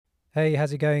Hey,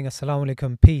 how's it going? Assalamu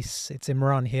alaikum. Peace. It's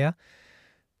Imran here.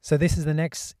 So, this is the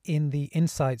next in the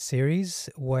Insight series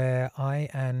where I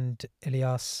and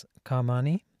Ilyas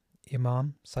Karmani,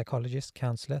 Imam, psychologist,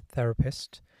 counselor,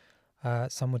 therapist,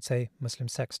 some would say Muslim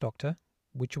sex doctor,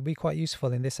 which will be quite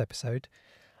useful in this episode,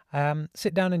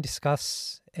 sit down and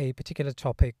discuss a particular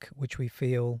topic which we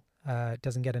feel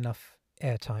doesn't get enough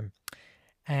airtime.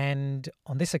 And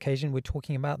on this occasion, we're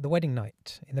talking about the wedding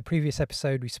night. In the previous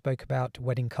episode, we spoke about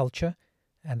wedding culture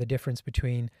and the difference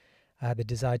between the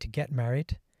desire to get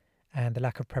married and the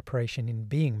lack of preparation in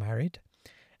being married.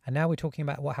 And now we're talking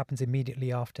about what happens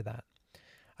immediately after that.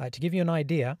 To give you an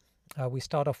idea, we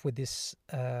start off with this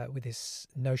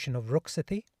notion of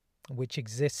rukhsati, which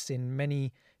exists in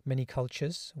many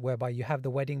cultures, whereby you have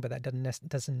the wedding, but that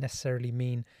doesn't necessarily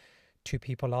mean two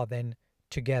people are then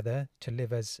together to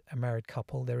live as a married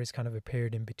couple. There is kind of a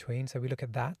period in between. So we look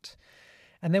at that.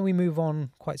 And then we move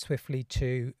on quite swiftly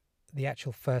to the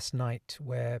actual first night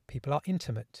where people are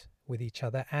intimate with each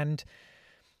other and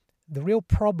the real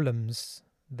problems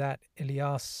that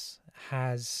Ilyas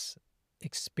has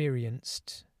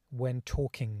experienced when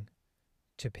talking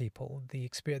to people, the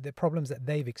problems that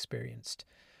they've experienced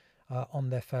on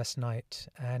their first night.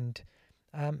 And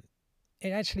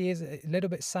it actually is a little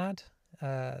bit sad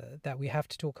that we have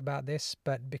to talk about this,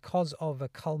 but because of a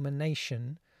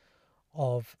culmination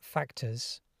of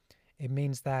factors, it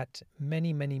means that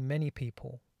many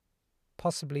people,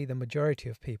 possibly the majority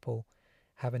of people,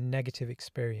 have a negative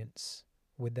experience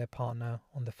with their partner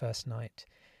on the first night.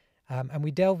 And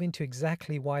we delve into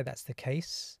exactly why that's the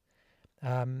case,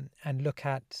 and look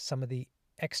at some of the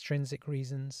extrinsic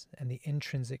reasons and the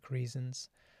intrinsic reasons,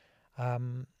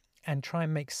 and try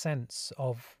and make sense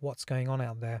of what's going on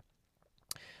out there.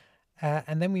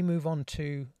 And then we move on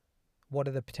to what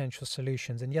are the potential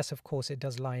solutions. And yes, of course, it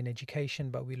does lie in education,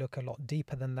 but we look a lot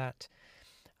deeper than that.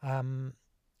 And,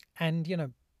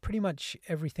 pretty much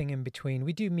everything in between.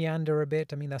 We do meander a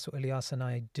bit. I mean, that's what Ilyas and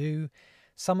I do.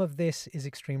 Some of this is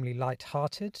extremely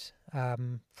light-hearted.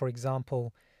 For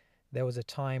example, there was a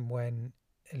time when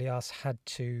Ilyas had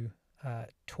to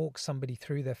talk somebody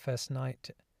through their first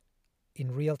night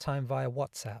in real time via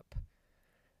WhatsApp.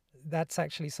 That's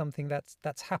actually something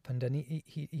that's happened, and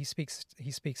he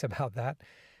speaks about that.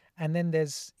 And then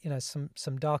there's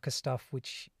some darker stuff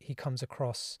which he comes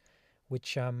across,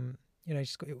 which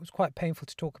it was quite painful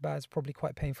to talk about. It's probably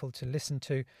quite painful to listen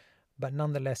to, but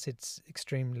nonetheless it's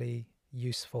extremely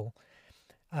useful.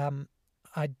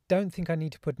 I don't think I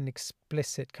need to put an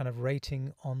explicit kind of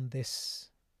rating on this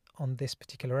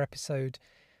particular episode.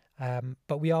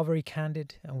 But we are very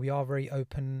candid and we are very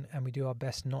open, and we do our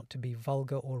best not to be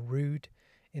vulgar or rude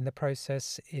in the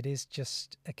process. It is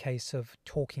just a case of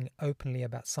talking openly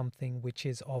about something which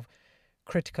is of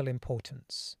critical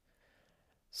importance.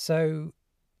 So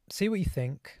see what you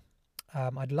think.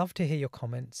 I'd love to hear your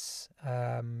comments.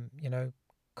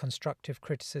 Constructive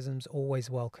criticisms always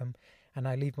welcome, and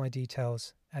I leave my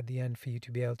details at the end for you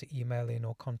to be able to email in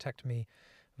or contact me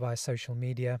via social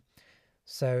media.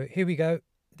 So here we go.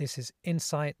 This is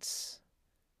Insights,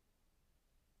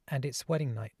 and it's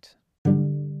wedding night.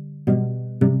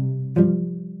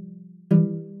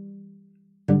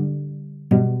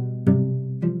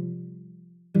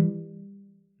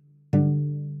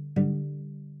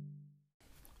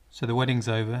 So the wedding's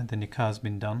over, the nikah's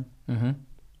been done. Mm-hmm.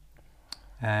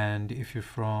 And if you're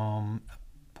from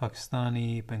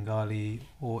Pakistani, Bengali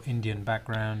or Indian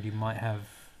background, you might have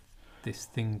this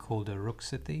thing called a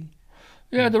rukhsati.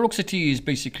 Yeah, the rukhsati is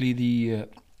basically the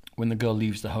when the girl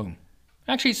leaves the home.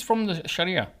 Actually, it's from the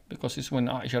Sharia, because it's when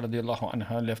Aisha radiallahu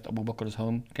anha left Abu Bakr's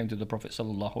home, came to the Prophet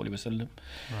sallallahu alaihi wasallam.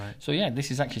 Right. So yeah,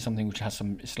 this is actually something which has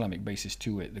some Islamic basis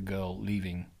to it, the girl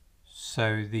leaving.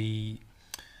 So the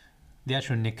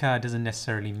actual nikah doesn't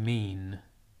necessarily mean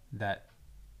that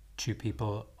two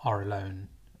people are alone.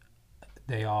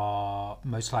 They are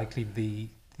most likely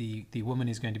the woman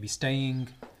is going to be staying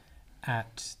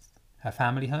at her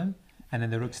family home, and then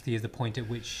the rukhsati is the point at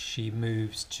which she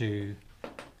moves to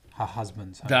her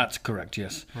husband's home. That's correct,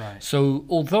 yes. Right. So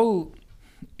although,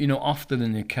 after the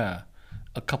nikah,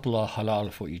 a couple are halal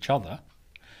for each other,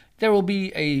 there will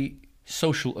be a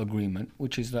social agreement,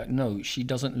 which is that no, she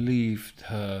doesn't leave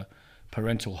her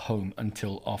parental home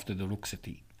until after the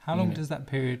rukhsati. How long does that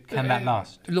period, can that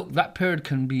last? Look, that period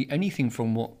can be anything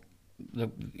from what,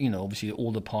 obviously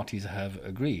all the parties have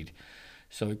agreed.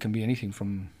 So it can be anything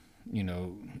from,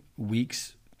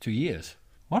 weeks to years.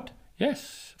 What?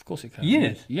 Yes, of course it can.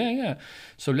 Years? Yeah.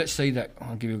 So let's say that,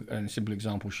 I'll give you a simple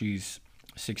example, she's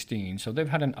 16. So they've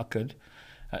had an akad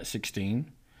at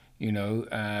 16,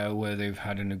 where they've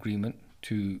had an agreement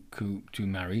to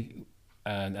marry,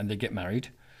 and they get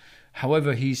married.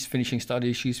 However, he's finishing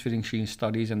studies, she's finishing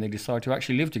studies, and they decide to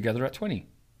actually live together at 20.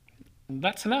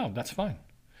 That's allowed. That's fine.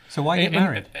 So why get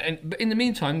married? But in the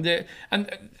meantime,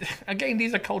 and again,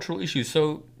 these are cultural issues.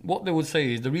 So what they would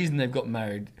say is the reason they've got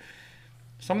married,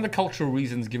 some of the cultural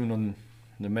reasons given on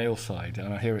the male side,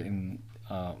 and I hear it in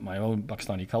my own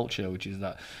Pakistani culture, which is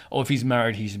that, if he's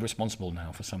married, he's responsible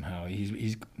now for somehow.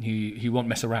 He won't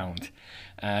mess around,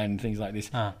 and things like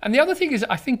this. And the other thing is,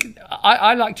 I think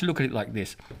I like to look at it like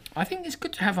this. I think it's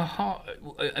good to have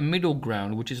a middle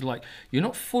ground, which is like you're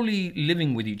not fully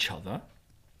living with each other.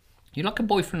 You're like a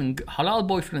halal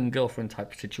boyfriend and girlfriend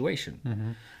type of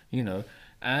situation, you know.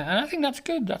 And I think that's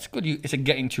good. That's good. It's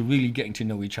really getting to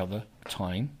know each other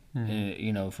time,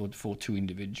 you know, for two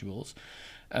individuals.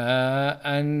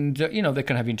 And you know, they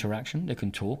can have interaction, they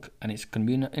can talk, and it's going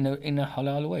to be in a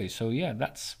halal way. So yeah,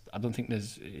 I don't think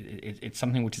it's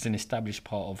something which is an established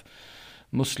part of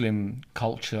Muslim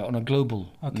culture on a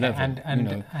global level.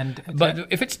 But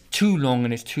if it's too long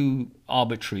and it's too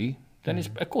arbitrary, then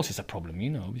of course it's a problem, you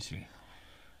know, obviously.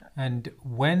 And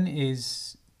when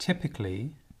is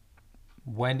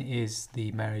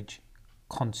the marriage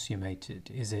consummated?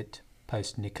 Is it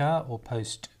post nikah or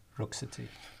post rukhsati?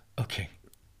 Okay.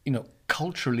 You know,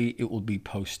 culturally it will be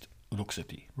post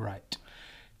rukhsati. Right.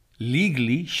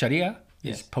 Legally, Sharia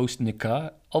is post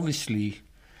nikah. Obviously,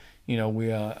 you know,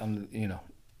 we are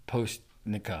post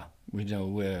nikah. We know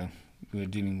we're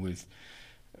dealing with,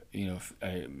 you know,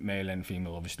 a male and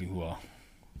female, obviously, who are,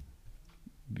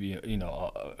 you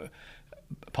know,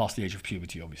 past the age of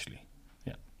puberty, obviously.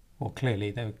 Yeah. Well,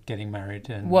 clearly they're getting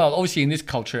married. Well, obviously in this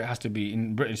culture, it has to be,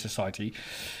 in British society,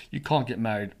 you can't get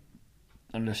married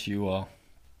unless you are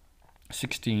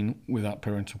 16 without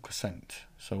parental consent.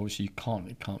 So obviously it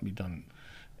can't be done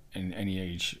in any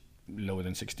age lower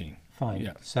than 16. Fine.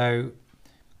 Yeah. So,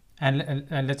 and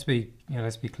let's be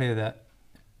clear that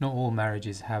not all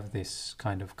marriages have this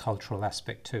kind of cultural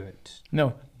aspect to it.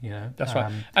 No, you know, that's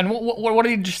right. And what are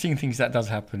the interesting things that does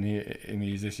happen here in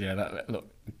is this? Yeah, that look,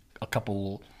 a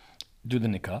couple do the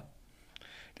nikah,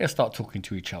 they'll start talking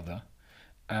to each other,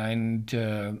 and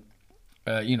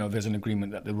you know, there's an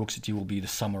agreement that the rukhsati will be the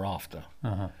summer after.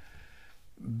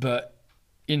 But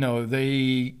you know,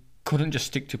 they couldn't just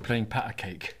stick to playing patter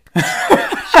cake. They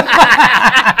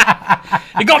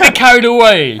got a bit carried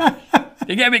away.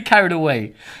 They get a bit carried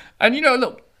away. And, you know,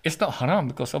 look, it's not haram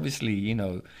because obviously, you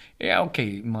know, yeah, okay,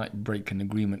 it might break an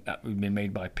agreement that would be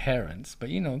made by parents. But,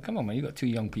 you know, come on, man, you got two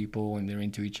young people and they're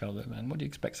into each other, man. What do you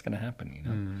expect is going to happen, you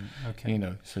know? Okay. You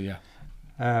know, so yeah.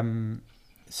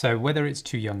 So whether it's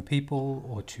two young people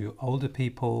or two older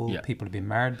people, people have been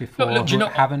married before,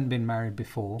 haven't been married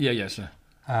before. Yeah, yes, sir.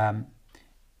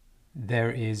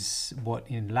 There is what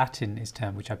in Latin is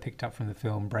termed, which I picked up from the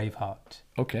film Braveheart.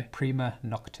 Okay. Prima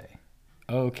nocte.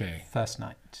 Okay. First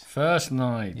night. First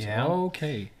night. Yeah.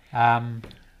 Okay.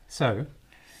 So,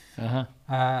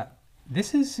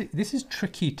 this is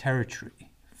tricky territory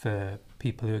for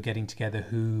people who are getting together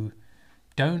who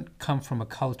don't come from a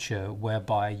culture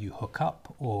whereby you hook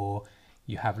up or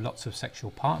you have lots of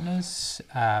sexual partners,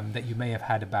 that you may have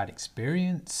had a bad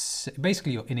experience.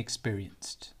 Basically, you're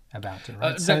inexperienced about it,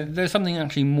 right? So there's something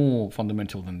actually more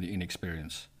fundamental than the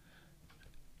inexperience.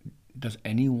 Does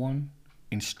anyone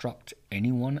instruct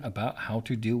anyone about how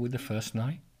to deal with the first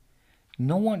night?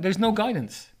 No one. There's no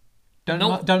guidance.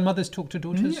 Don't mothers talk to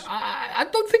daughters? I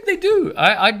don't think they do.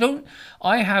 I don't.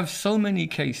 I have so many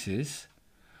cases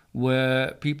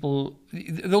where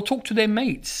they'll talk to their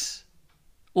mates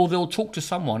or they'll talk to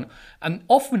someone, and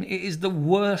often it is the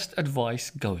worst advice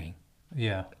going.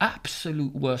 Yeah.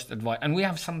 Absolute worst advice. And we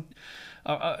have some...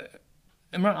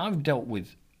 Imran, I've dealt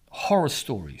with horror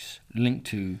stories linked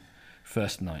to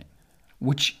first night,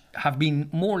 which have been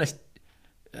more or less...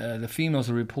 the females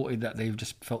have reported that they've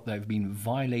just felt they've been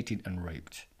violated and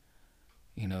raped,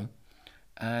 you know.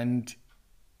 And,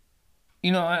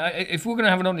 you know, if we're going to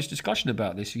have an honest discussion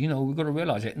about this, you know, we've got to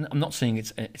realise it. I'm not saying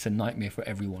it's a nightmare for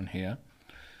everyone here.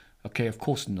 Okay, of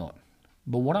course not.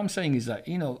 But what I'm saying is that,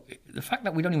 you know, the fact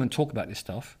that we don't even talk about this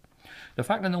stuff, the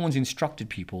fact that no one's instructed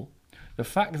people, the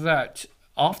fact that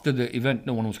after the event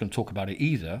no one was going to talk about it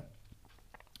either,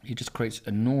 it just creates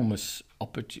enormous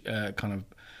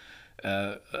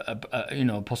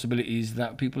possibilities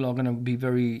that people are going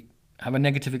to have a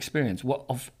negative experience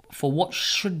for what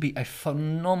should be a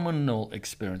phenomenal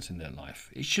experience in their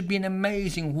life. It should be an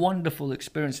amazing, wonderful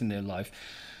experience in their life.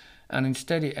 And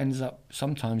instead it ends up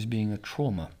sometimes being a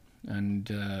trauma. And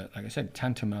like I said,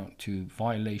 tantamount to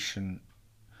violation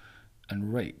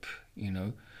and rape, you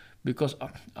know, because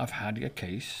I've had a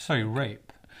case. Sorry,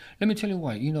 rape. Let me tell you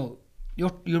why. You know,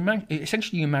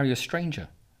 essentially you marry a stranger.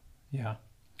 Yeah.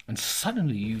 and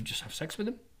suddenly you just have sex with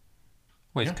him.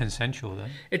 Well, it's consensual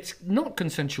then. It's not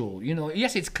consensual, you know.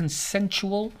 Yes, it's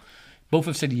consensual. Both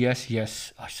have said yes,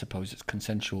 yes. I suppose it's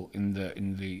consensual in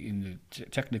the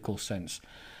technical sense.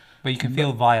 But you can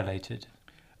feel violated.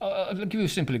 I'll give you a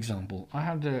simple example. I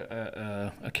had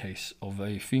a case of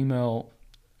a female.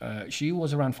 She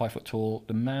was around 5 foot tall.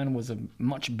 The man was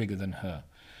much bigger than her.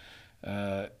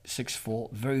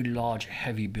 6'4", very large,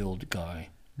 heavy build guy.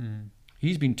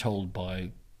 He's been told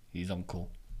by his uncle,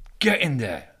 "Get in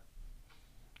there.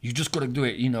 You just got to do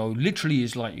it." You know, literally,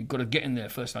 it's like you've got to get in there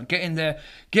first time. Get in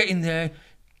there.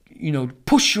 You know,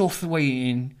 push your way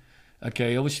in.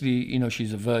 Okay, obviously, you know,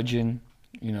 she's a virgin.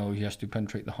 You know, he has to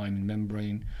penetrate the hymen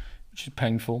membrane, which is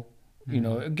painful. You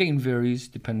know, again, varies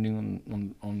depending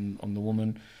on the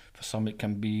woman. For some, it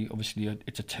can be, obviously,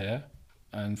 it's a tear.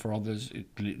 And for others,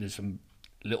 there's some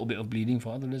little bit of bleeding.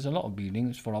 For others, there's a lot of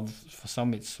bleeding. For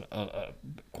some, it's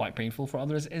quite painful. For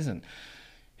others, it isn't.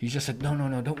 He just said, no,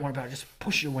 don't worry about it. Just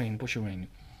push your way in.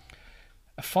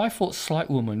 A 5 foot slight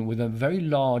woman with a very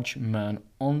large man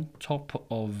on top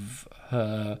of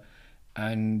her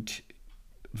and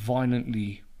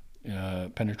violently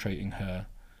penetrating her.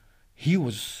 He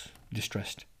was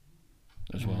distressed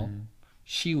as well.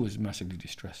 She was massively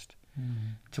distressed.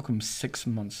 It took them 6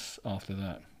 months after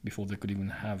that before they could even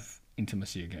have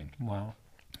intimacy again. Wow.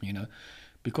 You know,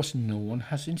 because no one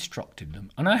has instructed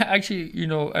them. And I actually, you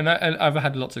know, and I've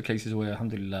had lots of cases where,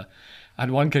 alhamdulillah, I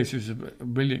had one case, it was a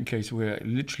brilliant case where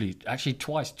literally, actually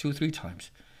twice, 2 or 3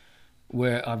 times,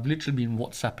 where I've literally been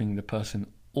WhatsApping the person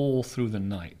all through the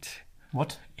night.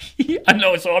 What? I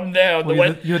know, so I'm there on the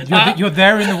way. You're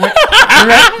there in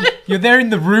the you're there in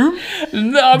the room.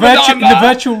 No, in the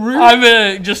virtual room.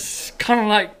 I'm just kind of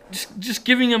like just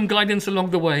giving them guidance along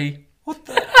the way. What?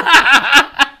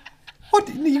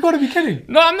 What? You got to be kidding!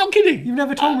 No, I'm not kidding. You've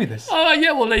never told me this. Oh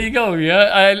yeah, well there you go.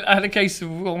 Yeah, I had a case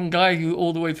of one guy who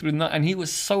all the way through the night, and he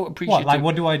was so appreciative. What? Like,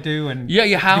 what do I do? And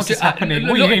yeah, how this to is happening?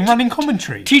 look, What, are you getting running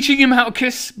commentary? Teaching him how to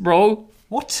kiss, bro.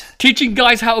 What? Teaching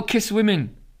guys how to kiss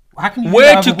women. How can you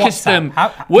Where do to that over kiss WhatsApp? them,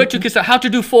 where to kiss them, how to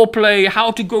do foreplay,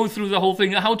 how to go through the whole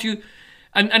thing, how to,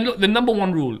 and look, the number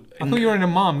one rule. I thought you were an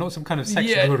imam, not some kind of sex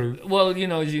guru. Well, you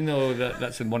know, as you know,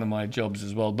 that's in one of my jobs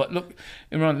as well. But look,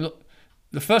 Imran, look,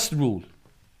 the first rule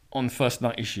on first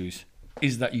night issues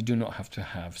is that you do not have to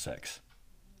have sex.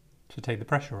 To take the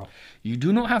pressure off. You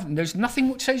do not have. There's nothing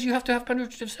which says you have to have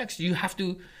penetrative sex. You have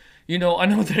to. You know, I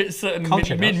know there's certain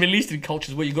Middle Eastern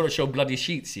cultures where you got to show bloody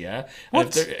sheets, yeah?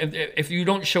 What? If you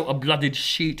don't show a blooded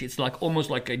sheet, it's like almost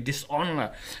like a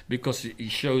dishonor because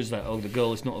it shows that, oh, the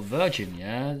girl is not a virgin,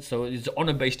 yeah? So it's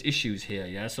honor-based issues here,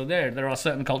 yeah? So there are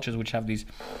certain cultures which have these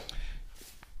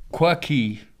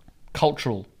quirky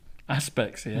cultural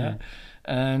aspects, yeah?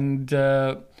 And,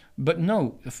 but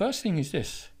no, the first thing is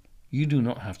this. You do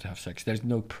not have to have sex. There's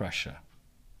no pressure.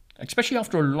 Especially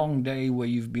after a long day where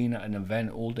you've been at an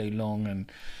event all day long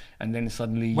and then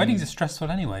suddenly... Weddings are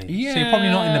stressful anyway. Yeah, so you're probably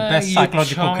not in the best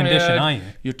psychological condition, are you?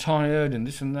 You're tired and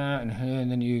this and that and here, and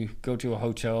then you go to a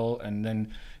hotel and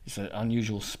then it's an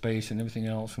unusual space and everything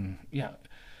else. And yeah,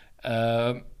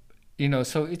 you know,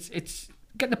 so it's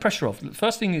get the pressure off. The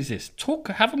first thing is this.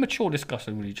 Have a mature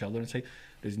discussion with each other and say,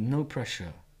 there's no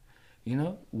pressure. You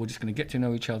know, we're just going to get to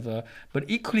know each other. But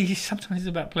equally, sometimes it's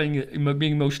about being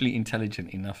emotionally intelligent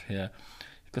enough here,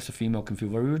 because a female can feel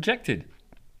very rejected.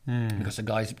 Because the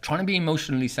guy's trying to be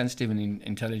emotionally sensitive and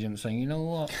intelligent, saying, you know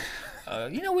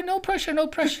what, you know, with no pressure,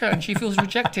 and she feels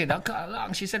rejected.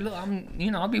 And she said, look,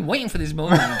 I've been waiting for this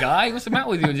moment, guy. What's the matter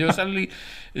with you? And you know, suddenly,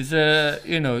 is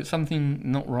you know, something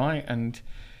not right, and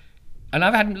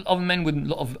I've had a lot of men with a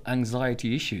lot of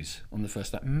anxiety issues on the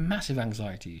first night, massive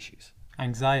anxiety issues.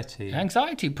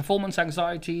 Anxiety, performance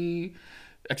anxiety,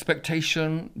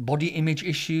 expectation, body image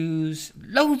issues,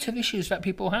 loads of issues that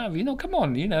people have. You know, come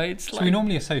on, you know, it's so we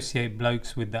normally associate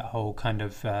blokes with that whole kind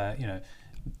of, you know,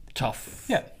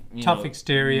 tough, tough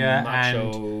exterior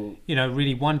macho. And, you know,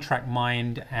 really one-track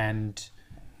mind and,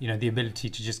 you know, the ability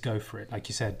to just go for it, like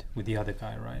you said with the other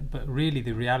guy, right? But really,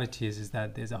 the reality is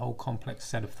that there's a whole complex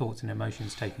set of thoughts and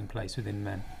emotions taking place within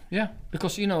men. Yeah,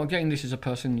 because, you know, again, this is a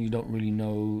person you don't really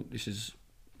know. This is,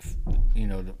 you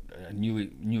know, a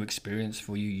new experience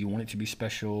for you. You want it to be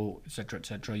special, etc.,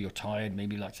 etc. You're tired,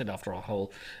 maybe, like I said, after a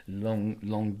whole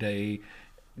long day.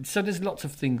 So there's lots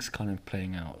of things kind of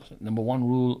playing out. Number one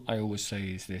rule I always say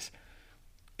is this: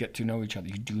 get to know each other.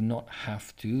 You do not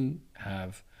have to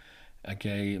have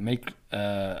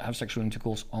have sexual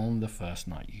intercourse on the first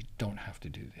night. You don't have to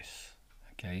do this.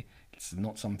 Okay, it's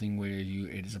not something where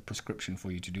it is a prescription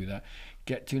for you to do that.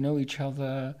 Get to know each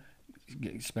other.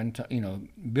 Spend time, you know,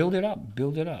 build it up.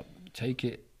 Take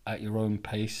it at your own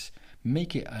pace.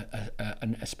 Make it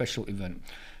a special event.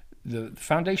 The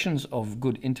foundations of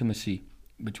good intimacy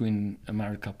between a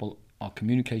married couple are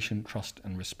communication, trust,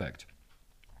 and respect.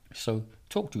 So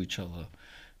talk to each other,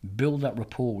 build that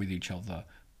rapport with each other,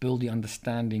 build the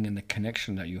understanding and the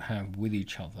connection that you have with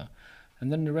each other.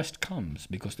 And then the rest comes,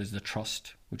 because there's the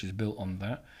trust which is built on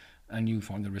that, and you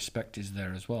find the respect is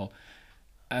there as well.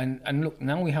 And look,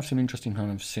 now we have some interesting kind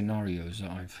of scenarios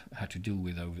that I've had to deal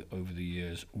with over the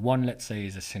years. One, let's say,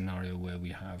 is a scenario where we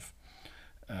have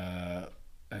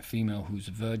a female who's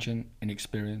a virgin,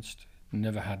 inexperienced,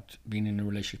 never had been in a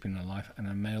relationship in her life, and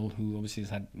a male who obviously has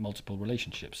had multiple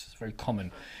relationships. It's a very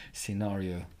common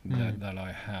scenario that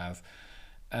I have.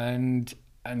 And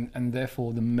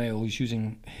therefore the male is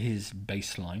using his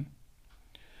baseline,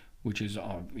 which is,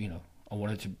 I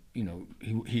wanted to,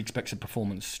 he expects a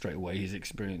performance straight away. He's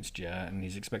experienced, and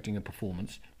he's expecting a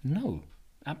performance. No,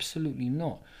 absolutely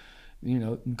not.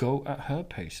 Go at her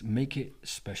pace. Make it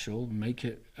special. Make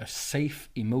it a safe,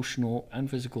 emotional and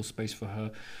physical space for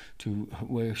her, to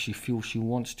where she feels she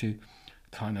wants to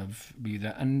kind of be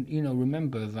there. And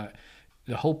remember that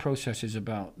the whole process is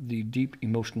about the deep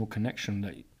emotional connection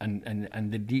that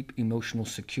and the deep emotional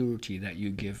security that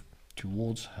you give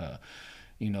towards her.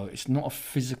 It's not a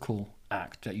physical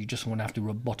act that you just want to have to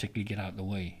robotically get out of the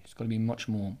way. It's got to be much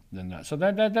more than that. So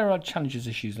there are challenges,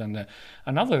 issues, and there.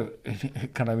 Another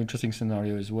kind of interesting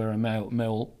scenario is where a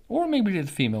male, or maybe the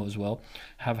female as well,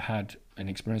 have had an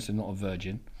experience. They're not a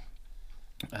virgin,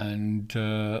 and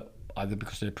either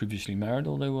because they're previously married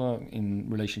or they were in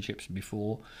relationships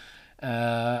before.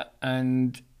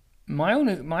 And my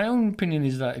own opinion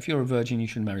is that if you're a virgin, you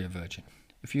should marry a virgin.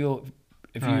 If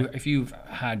you've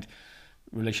had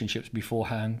relationships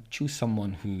beforehand, choose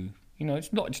someone who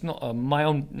it's not my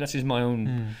own. This is my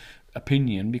own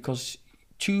opinion, because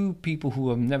two people who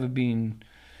have never been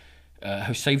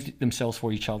have saved themselves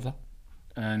for each other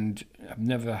and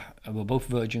were both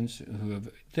virgins,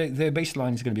 their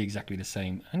baseline is going to be exactly the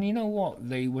same. And you know what?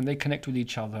 When they connect with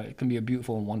each other, it can be a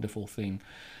beautiful and wonderful thing.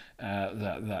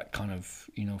 That kind of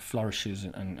flourishes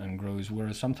and grows,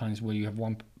 whereas sometimes where you have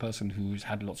one person who's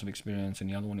had lots of experience and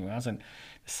the other one who hasn't,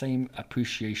 the same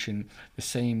appreciation, the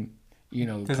same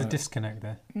there's a disconnect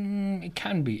there. It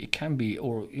can be,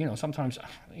 or sometimes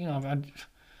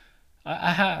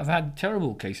I've had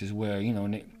terrible cases where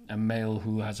a male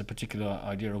who has a particular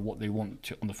idea of what they want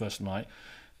to, on the first night,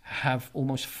 have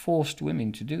almost forced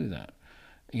women to do that.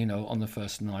 On the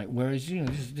first night, whereas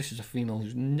this is a female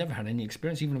who's never had any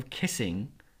experience even of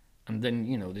kissing, and then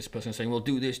this person saying, well,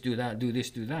 do this, do that, do this,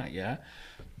 do that,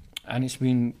 and it's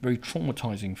been very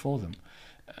traumatizing for them,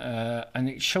 and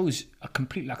it shows a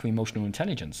complete lack of emotional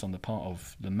intelligence on the part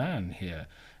of the man here,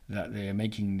 that they're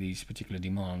making these particular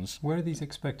demands. Where are these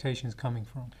expectations coming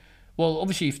from? Well,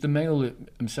 obviously, if the male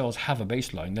themselves have a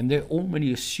baseline, then they're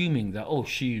already assuming that,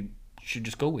 she should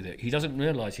just go with it. He doesn't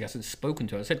realise he hasn't spoken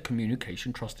to her. I said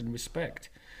communication, trust, and respect.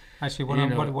 Actually,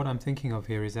 what I'm thinking of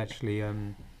here is actually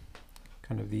kind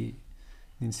of the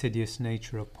insidious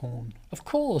nature of porn. Of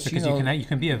course, because you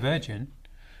can be a virgin,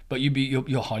 but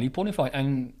you're highly pornified.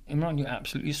 And Imran, you're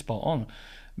absolutely spot on.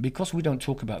 Because we don't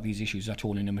talk about these issues at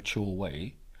all in a mature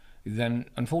way, then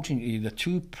unfortunately the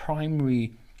two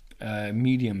primary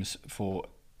mediums for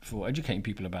educating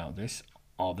people about this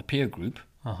are the peer group.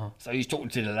 So he's talking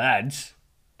to the lads.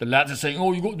 The lads are saying,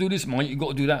 "Oh, you got to do this, mate. You got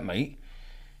to do that, mate."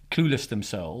 Clueless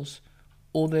themselves,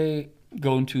 or they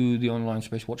go into the online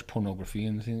space, watch pornography,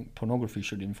 and think pornography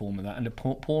should inform of that. And the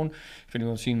porn, if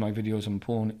anyone's seen my videos on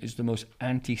porn, is the most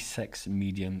anti-sex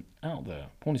medium out there.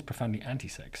 Porn is profoundly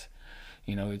anti-sex.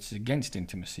 It's against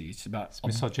intimacy. It's about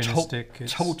misogynistic.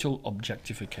 Total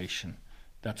objectification.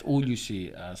 That's all you see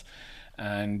it as.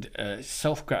 And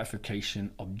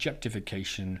self-gratification,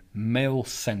 objectification,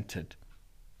 male-centered.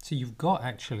 So you've got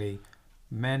actually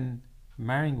men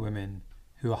marrying women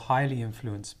who are highly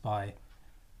influenced by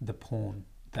the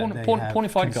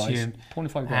pornified guys.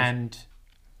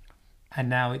 And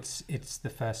now it's the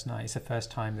first night. It's the first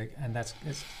time, and it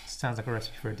sounds like a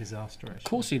recipe for a disaster. Actually. Of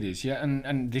course it is, yeah.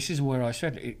 And this is where I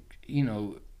said it.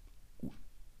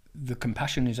 The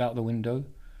compassion is out the window.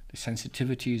 The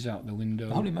sensitivity is out the window.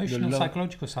 The whole emotional,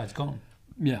 psychological side's gone.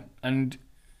 Yeah, and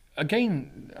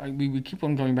again, we keep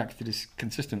on going back to this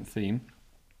consistent theme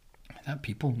that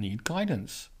people need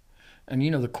guidance. And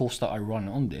the course that I run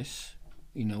on this,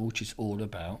 which is all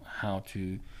about how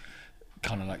to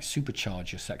kind of like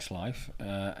supercharge your sex life,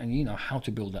 and you know how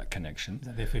to build that connection. Is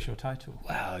that the official title?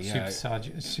 Wow, yeah.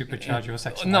 Supercharge your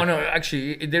sex No, life. no,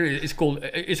 actually, there is.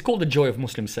 It's called the joy of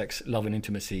Muslim sex, love and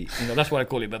intimacy. You know, that's what I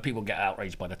call it. But people get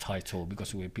outraged by the title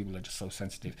because people are just so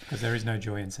sensitive. Because there is no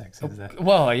joy in sex, is there?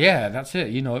 Well, yeah, that's it.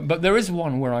 You know, but there is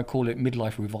one where I call it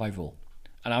midlife revival.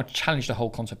 And I challenge the whole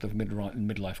concept of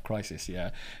midlife crisis. Yeah,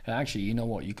 and actually, you know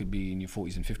what? You could be in your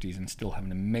 40s and 50s and still have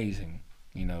an amazing,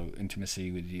 you know,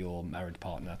 intimacy with your married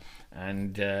partner.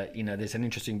 And you know, there's an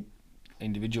interesting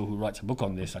individual who writes a book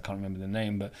on this. I can't remember the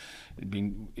name, but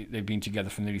they've been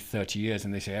together for nearly 30 years,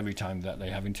 and they say every time that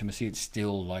they have intimacy, it's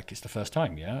still like it's the first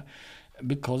time. Yeah,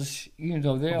 because you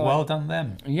know they are. Well done,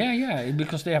 them. Yeah,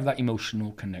 because they have that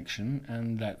emotional connection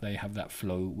and that they have that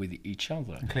flow with each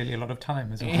other. And clearly a lot of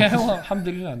time as well. Yeah, well,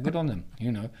 alhamdulillah, good on them,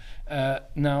 you know.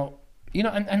 Now, you know,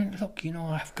 and look, you know,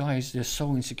 I have guys, they're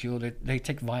so insecure, they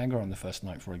take Viagra on the first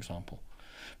night, for example,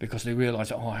 because they realize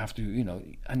that, I have to, you know,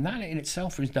 and that in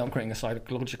itself is now creating a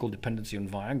psychological dependency on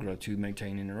Viagra to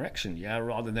maintain an erection, yeah,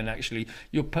 rather than actually,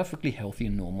 you're perfectly healthy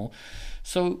and normal.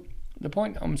 So the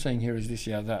point I'm saying here is this,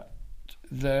 yeah, that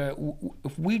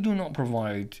if we do not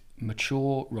provide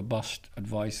mature, robust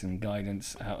advice and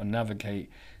guidance how to navigate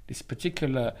this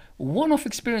particular one-off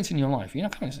experience in your life, you know,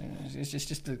 it's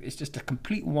just a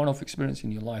complete one-off experience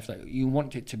in your life that you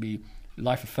want it to be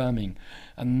life-affirming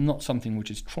and not something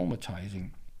which is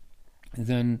traumatizing,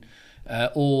 then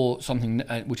or something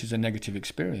which is a negative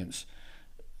experience.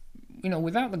 You know,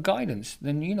 without the guidance,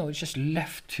 then you know it's just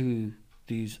left to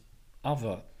these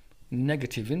other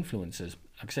negative influences.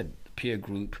 Like I said, peer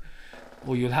group,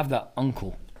 or you'll have that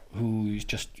uncle who is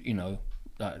just, you know,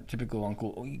 that typical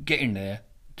uncle. Oh, you get in there,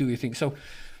 do your thing. So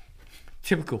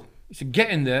typical. So get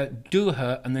in there, do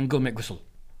her, and then go make ghusl.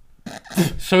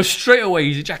 So straight away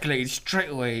he's ejaculated. Straight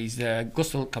away he's there.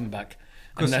 Ghusl, come back.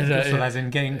 Ghusl as in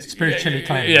getting spiritually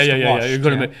cleansed. Yeah. You've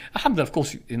got to make. Alhamdulillah, of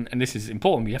course, and this is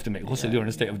important. You have to make ghusl. You're in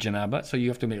a state of janaba, so you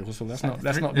have to make ghusl. That's not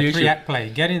the issue. The 3-act play.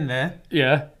 Get in there.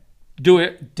 Yeah. Do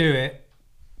it.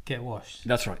 Get washed.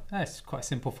 That's right. That's quite a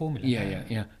simple formula.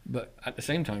 Yeah. But at the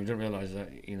same time, you don't realise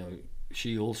that, you know,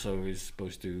 she also is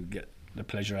supposed to get the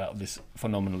pleasure out of this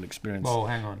phenomenal experience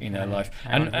hang on, in her life.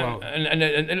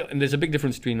 And there's a big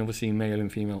difference between obviously male and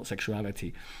female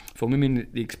sexuality. For women,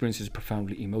 the experience is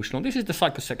profoundly emotional. This is the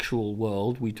psychosexual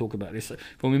world. We talk about this.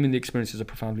 For women, the experience is a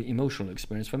profoundly emotional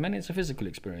experience. For men, it's a physical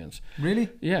experience. Really?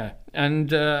 Yeah.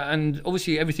 And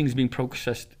obviously everything's being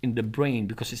processed in the brain,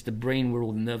 because it's the brain where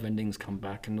all the nerve endings come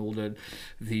back and all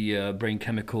the brain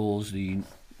chemicals, the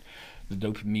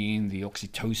dopamine, the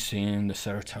oxytocin, the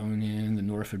serotonin, the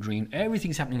norepinephrine,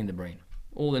 everything's happening in the brain.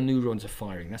 All the neurons are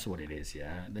firing. That's what it is,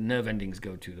 yeah. The nerve endings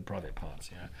go to the private parts,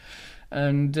 yeah.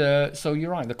 And so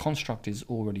you're right, the construct is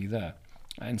already there.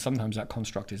 And sometimes that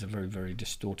construct is a very, very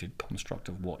distorted construct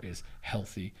of what is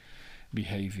healthy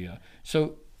behavior.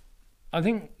 So I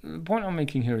think the point I'm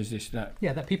making here is this,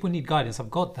 that people need guidance.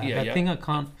 I've got that. Thing I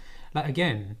can't, like,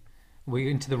 again, we're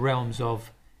into the realms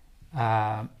of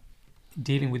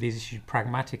dealing with these issues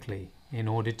pragmatically in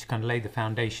order to kind of lay the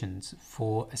foundations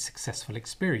for a successful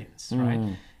experience,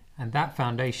 right? And that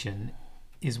foundation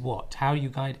is what? How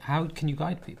can you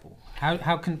guide people?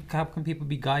 How can people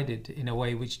be guided in a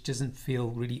way which doesn't feel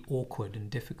really awkward and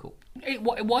difficult?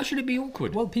 Why should it be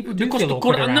awkward? Well, people do feel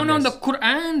awkward around this. The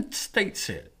Quran states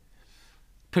it.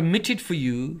 Permitted for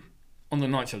you on the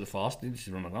nights of the fast, this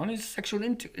is Ramadan, is sexual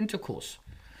intercourse.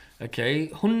 Okay,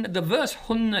 the verse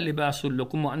 "Hunna libasul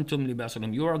lakum wa antum libasul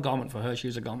lahum," you're a garment for her, she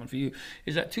is a garment for you,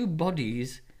 is that two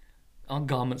bodies are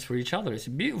garments for each other. It's a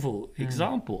beautiful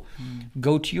example.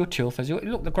 Go to your tilth as you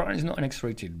look. The Quran is not an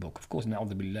X-rated book, of course.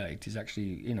 Na'udhu billah, it is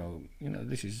actually, you know,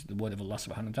 this is the word of Allah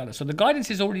subhanahu wa ta'ala. So the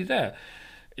guidance is already there.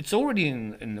 It's already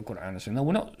in the Quran. So now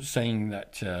we're not saying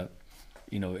that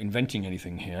inventing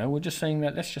anything here. We're just saying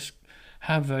that let's just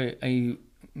have a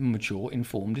mature,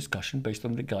 informed discussion based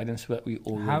on the guidance that we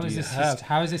already have.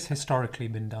 How has this historically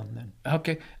been done then?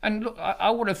 Okay, and look, I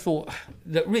would have thought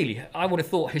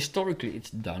historically it's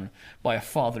done by a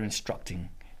father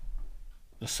instructing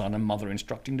the son and mother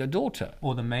instructing their daughter.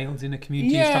 Or the males in a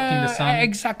community instructing the son.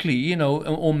 Exactly,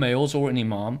 or males or an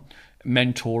imam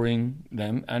mentoring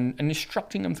them and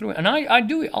instructing them through it. And I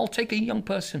do it. I'll take a young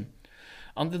person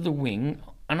under the wing,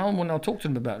 and when I'll talk to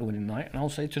them about the wedding night, and I'll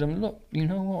say to them, look, you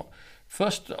know what?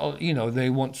 First, they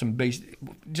want some basic.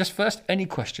 Just first, any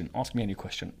question. Ask me any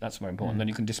question. That's very important. Then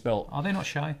you can dispel. Are they not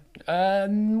shy?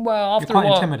 Well, after you're quite a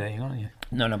while, intimidating, aren't you?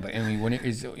 No. But I mean, when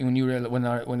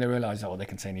they realize, they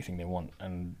can say anything they want,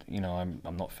 and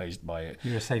I'm not fazed by it.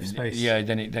 You're a safe space. Yeah.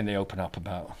 Then they open up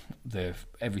about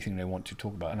everything they want to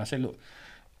talk about, and I say, look,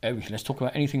 let's talk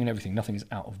about anything and everything. Nothing is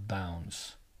out of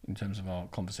bounds. in terms of our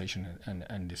conversation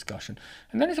and discussion.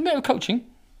 And then it's a bit of coaching,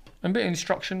 a bit of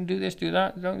instruction. Do this, do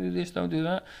that. Don't do this, don't do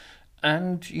that.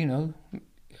 And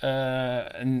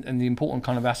and the important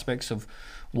kind of aspects of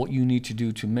what you need to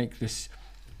do to make this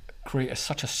create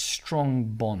such a strong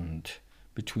bond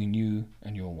between you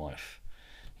and your wife.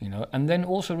 And then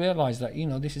also realize that,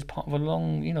 this is part of a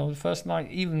long, the first night,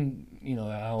 even,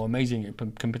 how amazing it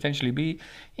can potentially be,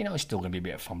 it's still going to be a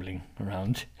bit of fumbling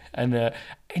around, and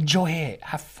enjoy it,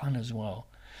 have fun as well.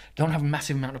 Don't have a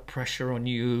massive amount of pressure on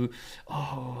you,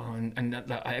 and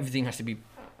that everything has to be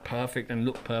perfect and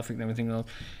look perfect and everything else.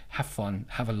 Have fun,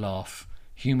 have a laugh.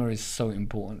 Humor is so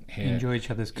important here. Enjoy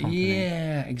each other's company.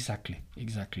 Yeah, exactly.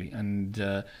 And,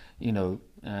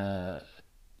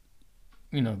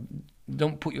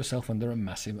 don't put yourself under a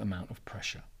massive amount of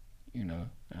pressure,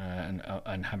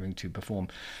 and having to perform.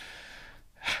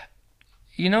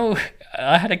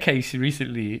 I had a case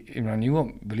recently, Imran, you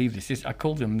won't believe this. I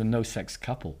called them the no-sex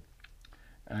couple.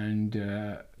 And,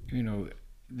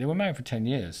 they were married for 10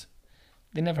 years.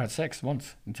 They never had sex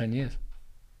once in 10 years.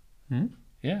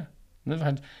 Yeah. Never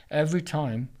had. Every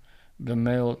time the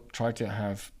male tried to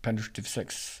have penetrative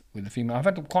sex with the female. I've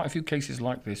had quite a few cases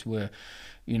like this where,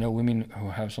 women who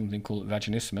have something called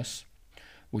vaginismus,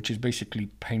 which is basically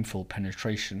painful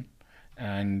penetration,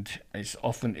 and it's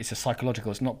a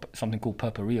psychological. It's not something called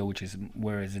purpurea, which is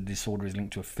whereas a disorder is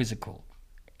linked to a physical.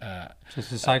 So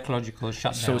it's a psychological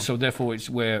shutdown. So therefore, it's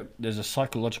where there's a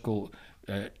psychological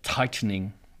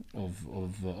tightening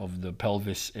of the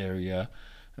pelvis area,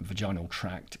 vaginal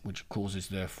tract, which causes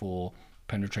therefore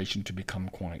penetration to become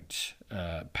quite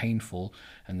painful,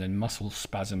 and then muscle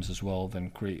spasms as well. Then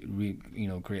create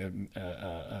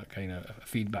a kind of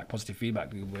feedback, positive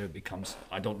feedback, where it becomes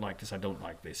I don't like this,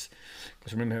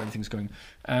 because remember everything's going,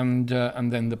 and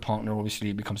then the partner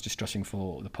obviously becomes distressing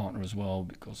for the partner as well,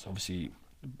 because obviously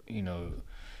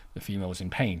the female is in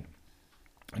pain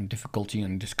and difficulty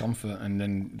and discomfort, and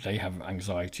then they have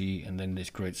anxiety, and then this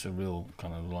creates a real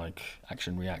kind of like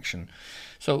action reaction.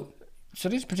 So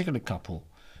this particular couple,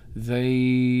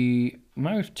 they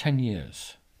married 10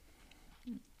 years,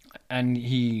 and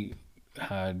he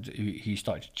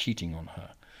started cheating on her.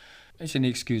 It's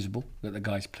inexcusable that the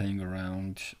guy's playing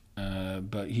around,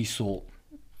 but he sought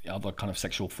other kind of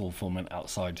sexual fulfillment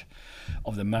outside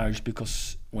of the marriage,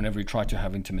 because whenever he tried to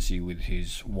have intimacy with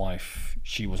his wife,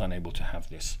 she was unable to have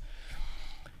this.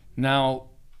 Now,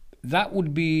 that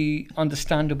would be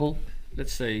understandable,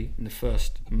 let's say, in the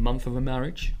first month of a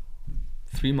marriage,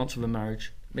 3 months of a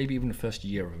marriage, maybe even the first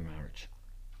year of a marriage,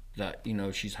 that,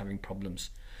 she's having problems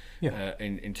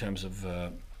in terms of,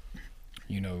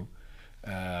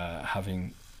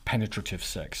 having penetrative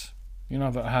sex.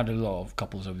 I've had a lot of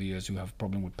couples over the years who have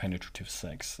problem with penetrative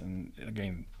sex, and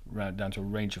again, down to a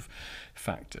range of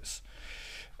factors.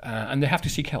 And they have to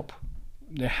seek help.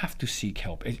 They have to seek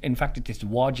help. In fact, it is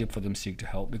wajib for them to seek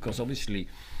help, because obviously,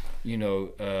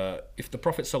 if the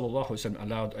Prophet ﷺ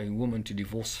allowed a woman to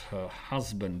divorce her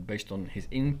husband based on his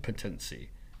impotency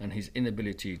and his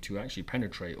inability to actually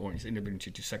penetrate, or his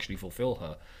inability to sexually fulfill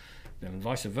her, then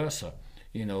vice versa.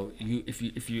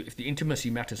 If the intimacy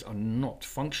matters are not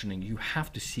functioning, you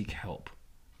have to seek help,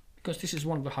 because this is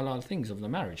one of the halal things of the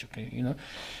marriage. Okay,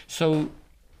 So,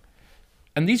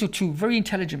 and these are two very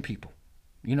intelligent people,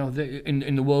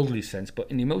 in the worldly sense,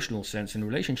 but in the emotional sense, in the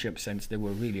relationship sense, they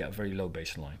were really at a very low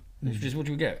baseline. Which is what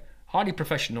you get. Highly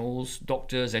professionals,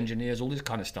 doctors, engineers, all this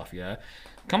kind of stuff. Yeah,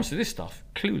 comes to this stuff,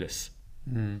 clueless.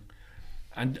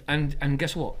 And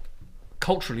guess what?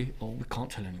 Culturally, we can't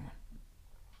tell anyone.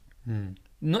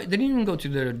 No, they didn't even go to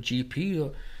their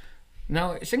GP.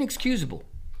 Now, it's inexcusable.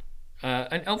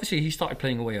 And obviously, he started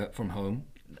playing away from home.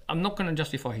 I'm not going to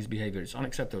justify his behavior. It's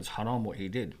unacceptable. It's haram what he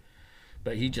did.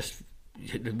 But he just,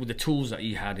 with the tools that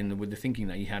he had, with the thinking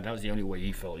that he had, that was the only way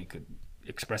he felt he could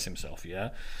express himself,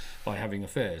 by having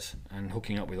affairs and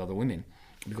hooking up with other women,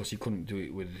 because he couldn't do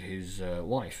it with his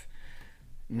wife.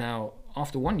 Now,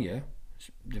 after 1 year,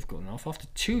 difficult enough. After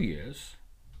 2 years,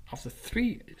 after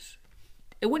 3 years,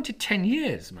 it went to 10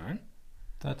 years, man.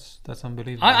 That's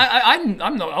unbelievable.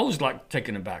 I was like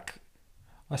taken aback.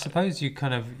 I suppose you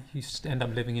end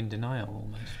up living in denial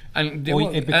almost, and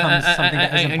it becomes something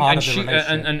that isn't part of the relationship.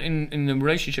 And in the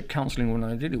relationship counselling, when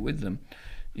I did it with them,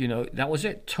 that was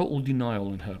it. Total denial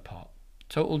on her part.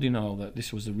 Total denial that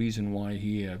this was the reason why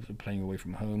he was playing away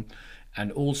from home,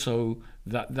 and also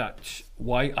that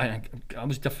why I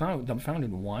was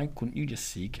dumbfounded. Why couldn't you just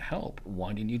seek help?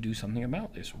 Why didn't you do something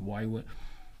about this?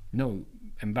 No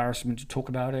embarrassment to talk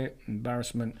about it,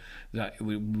 embarrassment that it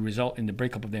would result in the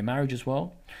breakup of their marriage as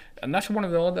well. And that's one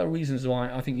of the other reasons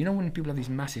why I think, when people have these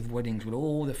massive weddings with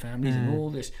all the families and all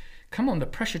this, come on, the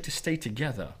pressure to stay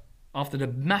together after the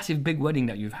massive big wedding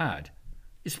that you've had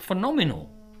is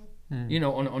phenomenal. You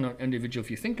know, on an individual, if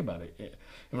you think about it.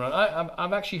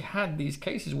 I've actually had these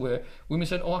cases where women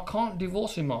said, "Oh, I can't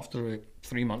divorce him after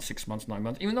 3 months, 6 months, 9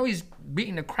 months, even though he's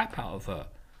beating the crap out of her."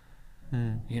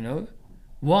 You know,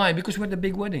 why? Because we had the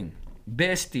big wedding,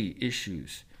 bestie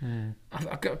issues.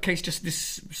 I've got a case just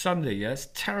this Sunday. Yeah, it's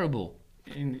terrible.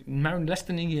 Married less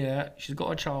than a year, she's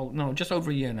got a child. No, just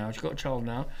over a year now. She's got a child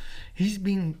now. He's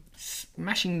been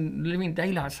smashing living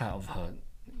daylights out of her.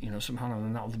 You know, somehow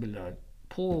and out of the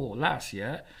poor lass,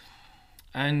 yeah.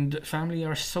 And family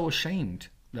are so ashamed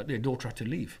that their daughter had to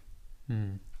leave.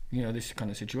 You know, this kind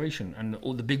of situation, and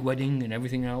all the big wedding and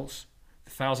everything else.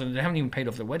 They haven't even paid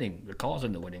off the wedding, the cars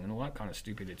in the wedding, and all that kind of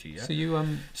stupidity. Yeah. So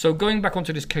you So going back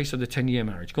onto this case of the 10-year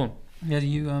marriage, go on. Yeah,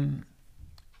 you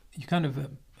kind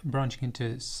of branching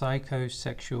into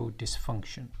psychosexual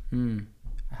dysfunction.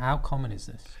 How common is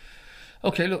this?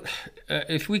 Okay, look,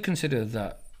 if we consider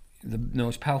that the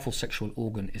most powerful sexual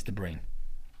organ is the brain,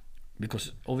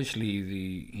 because obviously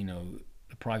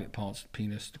the private parts, the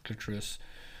penis, the clitoris,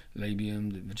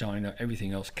 labium, the vagina,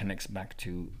 everything else connects back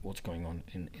to what's going on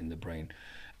in the brain.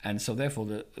 And so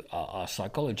therefore our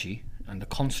psychology and the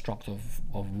construct of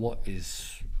what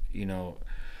is, you know,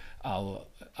 our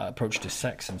approach to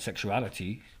sex and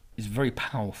sexuality is very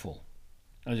powerful.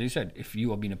 As you said, if you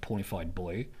have been a pornified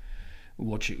boy,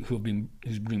 who's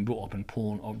been brought up in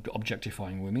porn,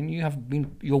 objectifying women,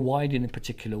 you're wired in a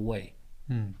particular way.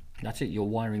 That's it. Your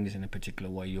wiring is in a particular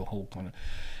way. Your whole kind of,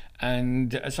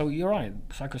 and so you're right.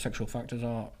 Psychosexual factors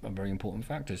are very important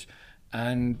factors,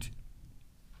 and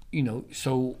you know,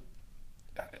 so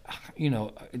you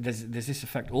know, does this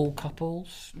affect all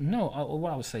couples? No.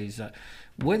 What I would say is that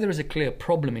where there is a clear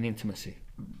problem in intimacy,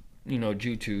 you know,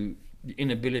 due to the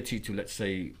inability to, let's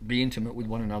say, be intimate with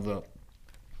one another,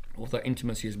 or that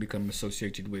intimacy has become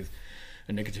associated with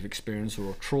a negative experience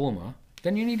or a trauma,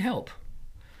 then you need help.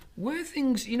 Where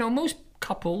things, you know, most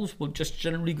couples will just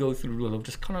generally go through the rule of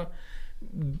just kind of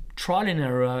trial and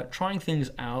error, trying things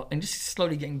out, and just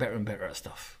slowly getting better and better at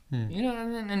stuff. You know,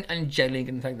 and gelling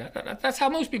and things like that. That's how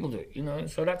most people do it, you know.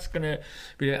 So that's gonna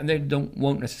be, and they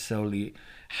won't necessarily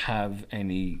have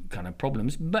any kind of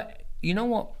problems. But you know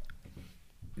what?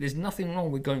 There's nothing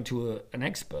wrong with going to an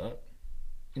expert,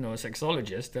 you know, a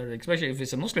sexologist, especially if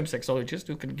it's a Muslim sexologist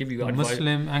who can give you advice.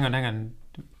 Hang on.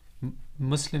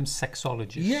 Muslim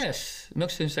sexologist. Yes,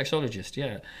 Muslim sexologist,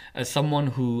 yeah. As someone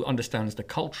who understands the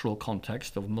cultural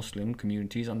context of Muslim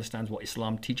communities, understands what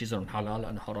Islam teaches on halal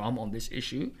and haram on this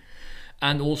issue,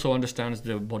 and also understands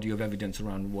the body of evidence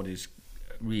around what is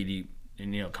really, you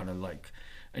know, kind of like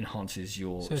enhances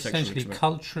your so sexual essentially experience.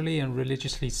 Culturally and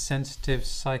religiously sensitive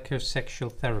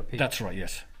psychosexual therapy. That's right,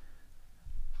 yes.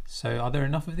 So are there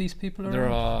enough of these people around?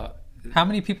 There are. How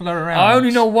many people are around? I only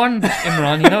know one,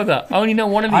 Imran, you know that. I only know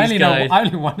one of these guys. I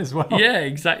only one as well. Yeah,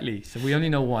 exactly. So we only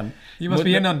know one. You must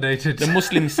be inundated. The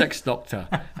Muslim sex doctor.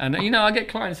 And, you know, I get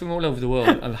clients from all over the world,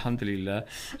 alhamdulillah.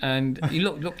 And you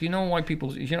look, you know why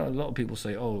people, you know, a lot of people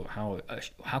say, oh,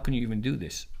 how can you even do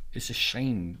this? It's a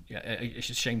shame. It's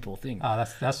a shameful thing.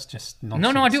 That's just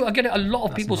nonsense. No, I do. I get it. A lot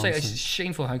of people nonsense. say it's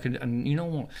shameful. How can, and you know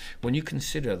what? When you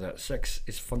consider that sex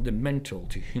is fundamental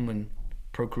to human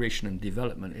procreation and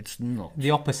development, it's not.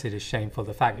 The opposite is shameful,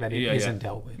 the fact that it isn't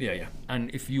dealt with. Yeah. And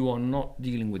if you are not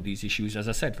dealing with these issues, as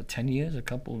I said, for 10 years, a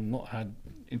couple not had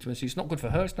intimacy, it's not good for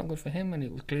her, it's not good for him, and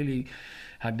it was clearly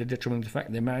had the detrimental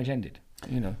effect. Their marriage ended,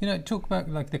 you know. Talk about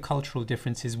like the cultural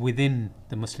differences within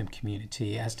the Muslim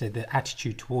community as to the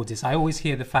attitude towards this. I always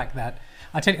hear the fact that,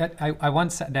 I tell you, I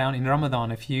once sat down in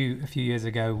Ramadan a few years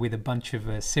ago with a bunch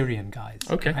of Syrian guys.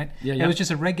 Okay. Right? Yeah. It was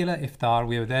just a regular iftar.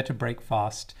 We were there to break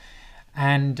fast.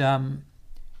 And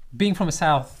being from a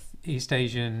Southeast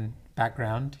Asian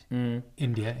background,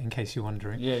 India, in case you're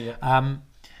wondering,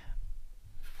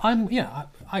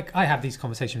 I have these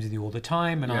conversations with you all the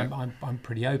time, and I'm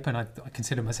pretty open. I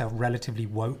consider myself relatively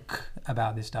woke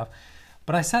about this stuff.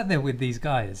 But I sat there with these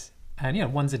guys, and you know,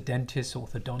 one's a dentist,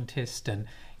 orthodontist, and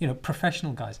you know,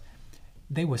 professional guys.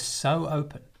 They were so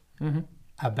open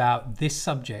about this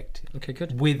subject. Okay,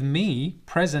 good. With me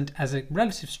present as a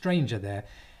relative stranger there.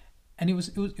 And it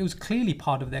was clearly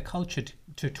part of their culture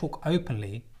to talk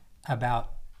openly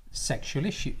about sexual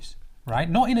issues, right?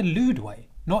 Not in a lewd way,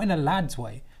 not in a lad's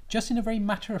way, just in a very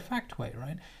matter-of-fact way,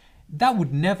 right? That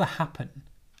would never happen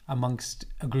amongst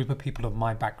a group of people of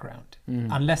my background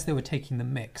unless they were taking the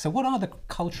mick. So what are the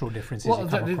cultural differences you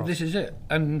come across? This is it.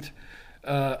 And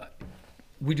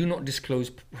we do not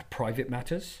disclose private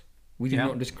matters We do Yeah.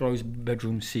 not disclose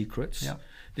bedroom secrets. Yeah.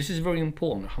 This is very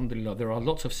important, alhamdulillah. There are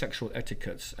lots of sexual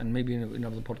etiquettes, and maybe in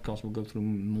another podcast we'll go through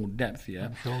more depth, yeah?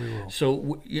 I'm sure we will.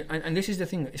 So, and this is the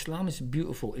thing, Islam is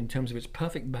beautiful in terms of its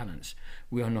perfect balance.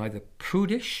 We are neither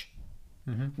prudish,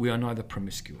 we are neither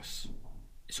promiscuous.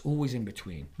 It's always in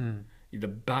between.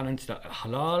 The balance that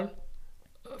halal,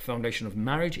 foundation of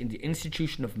marriage, in the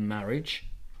institution of marriage,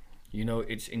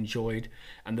 it's enjoyed.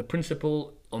 And the principle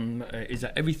is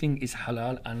that everything is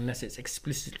halal unless it's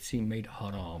explicitly made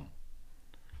haram.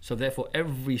 So therefore,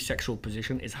 every sexual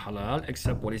position is halal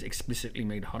except what is explicitly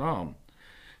made haram.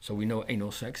 So we know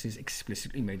anal sex is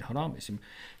explicitly made haram. It's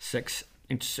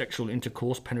sexual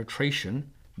intercourse,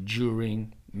 penetration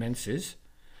during menses,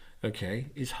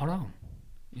 is haram.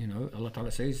 Allah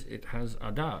Ta'ala says it has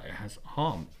ada, it has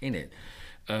harm in it.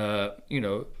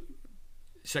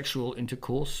 Sexual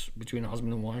intercourse between a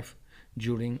husband and wife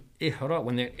during ihram,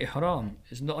 when they're ihram,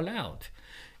 is not allowed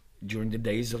during the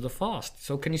days of the fast.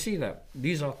 So can you see that?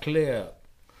 These are clear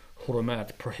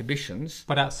hurumat, prohibitions.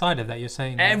 But outside of that, you're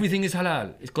saying Everything is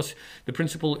halal. It's because the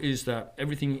principle is that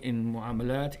everything in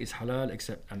mu'amalat is halal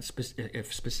except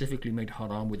if specifically made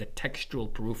haram with a textual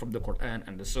proof from the Quran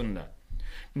and the Sunnah.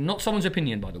 Not someone's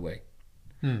opinion, by the way.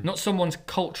 Not someone's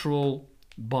cultural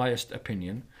biased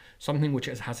opinion. Something which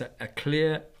has a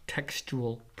clear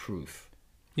textual proof.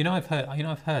 I've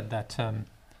heard that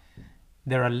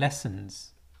there are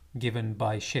lessons given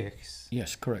by sheikhs.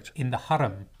 Yes, correct. In the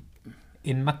haram,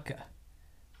 in Mecca,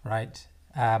 right,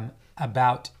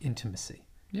 about intimacy,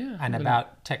 and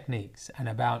about techniques, and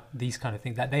about these kind of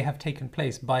things that they have taken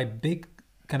place by big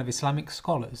kind of Islamic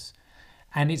scholars,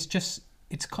 and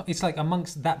it's like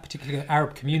amongst that particular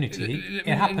Arab community,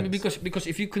 it happens. Because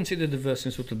if you consider the verse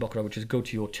in Surah Al-Baqarah, which is go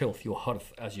to your tilth, your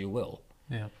hearth, as you will,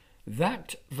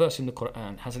 that verse in the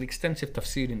Quran has an extensive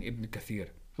tafsir in Ibn Kathir,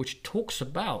 which talks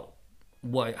about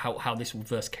how this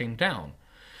verse came down.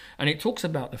 And it talks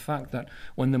about the fact that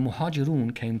when the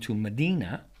Muhajirun came to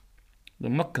Medina, the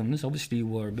Meccans obviously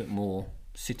were a bit more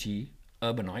city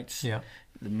urbanites. Yeah.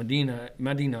 The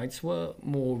Madinites were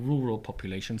more rural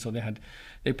population, so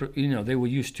they were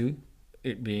used to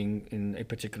it being in a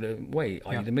particular way,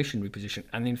 i.e. the missionary position.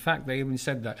 And in fact, they even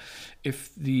said that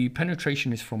if the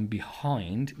penetration is from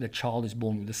behind, the child is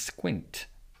born with a squint.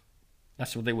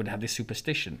 That's what they would have, this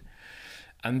superstition.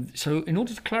 And so in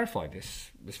order to clarify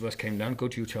this verse came down, go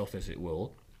to your tilth as it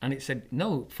will, and it said,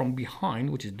 no, from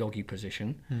behind, which is doggy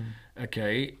position,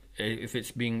 if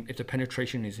the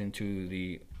penetration is into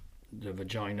the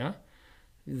vagina,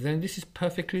 then this is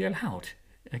perfectly allowed,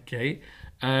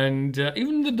 and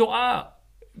even the dua,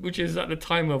 which is at the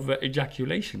time of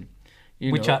ejaculation,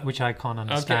 which I can't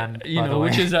understand, by the way.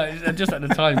 which is just at the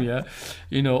time,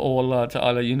 oh Allah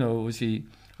Ta'ala, was he,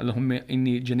 Allahumma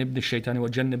inni janibni shaytani wa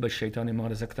jannib ash-shaytani ma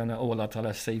razaqtana. Oh Allah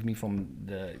Ta'ala, save me from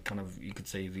the kind of, you could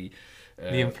say, the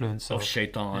influence of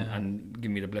shaitan, and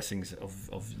give me the blessings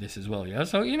of this as well.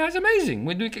 So it's amazing.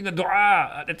 We're doing a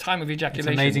dua at the time of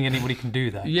ejaculation. It's amazing anybody can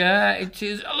do that. Yeah, it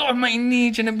is. Allahumma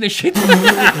inni janibni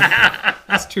shaytani.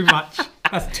 That's too much.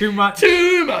 That's too much.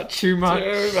 Too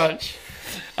much.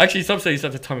 Actually, some say it's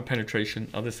at the time of penetration,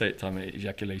 others say at the time of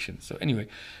ejaculation. So anyway,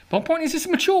 but my point is, it's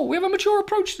mature. We have a mature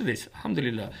approach to this,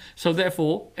 alhamdulillah. So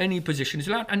therefore, any position is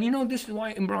allowed. And this is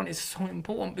why Imran is so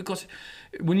important, because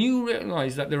when you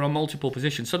realize that there are multiple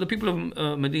positions, so the people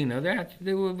of Medina,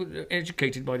 they were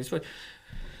educated by this.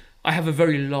 I have a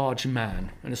very large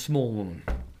man and a small woman,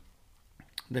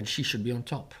 then she should be on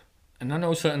top. And I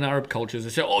know certain Arab cultures,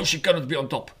 they say, oh, she cannot be on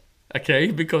top.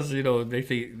 Because they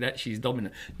think that she's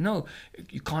dominant. No,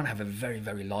 you can't have a very,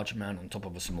 very large man on top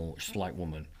of a slight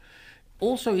woman.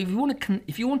 Also, if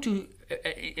you want to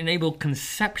enable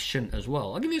conception as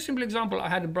well, I'll give you a simple example. I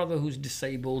had a brother who's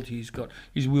disabled. He's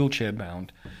wheelchair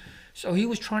bound, so he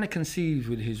was trying to conceive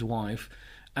with his wife,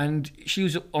 and she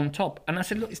was on top. And I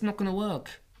said, look, it's not going to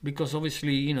work, because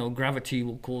obviously, gravity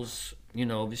will cause,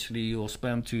 obviously your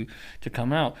sperm to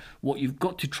come out. What you've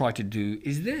got to try to do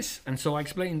is this. And so I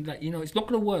explained that, it's not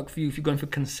going to work for you if you're going for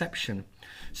conception.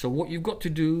 So what you've got to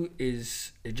do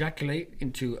is ejaculate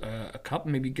into a cup,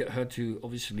 maybe get her to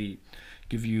obviously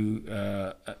give you,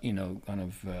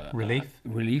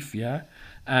 relief, yeah.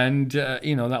 And,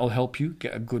 that'll help you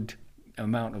get a good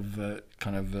amount of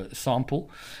sample.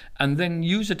 And then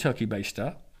use a turkey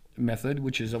baster method,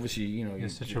 which is obviously, you're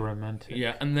such a romantic.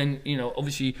 Yeah, and then,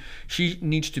 obviously she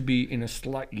needs to be in a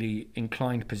slightly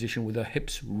inclined position with her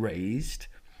hips raised,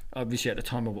 obviously at the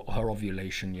time of her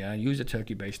ovulation, use a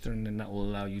turkey baster, and then that will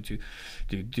allow you to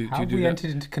do How have we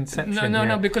entered into conception? No,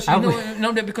 here? because How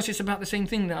because it's about the same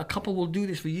thing. That a couple will do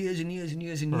this for years and years and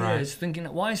years and Right. years, thinking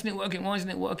that why isn't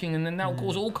it working, and then that will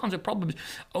cause all kinds of problems,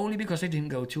 only because they didn't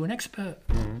go to an expert.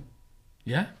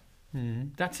 Yeah,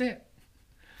 that's it.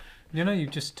 You know,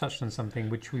 you've just touched on something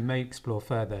which we may explore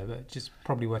further, but just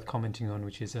probably worth commenting on,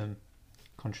 which is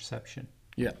contraception.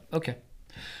 Yeah. Okay.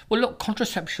 Well, look,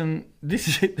 contraception. This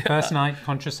is it. First night,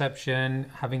 contraception,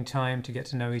 having time to get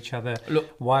to know each other.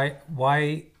 Look,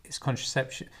 Why is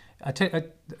contraception? I'll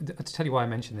tell you why I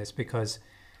mention this, because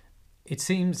it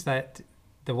seems that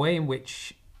the way in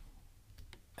which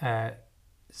the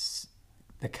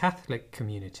Catholic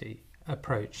community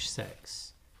approach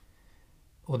sex,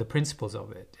 or the principles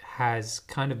of it, has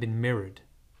kind of been mirrored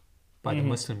by the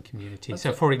Muslim community.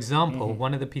 So, for example,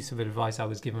 one of the pieces of advice I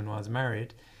was given when I was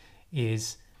married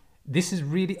is, this is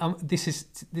really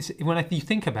when you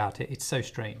think about it, it's so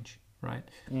strange, right?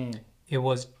 It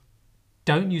was,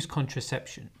 don't use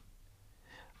contraception,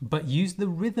 but use the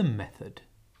rhythm method,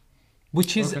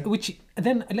 which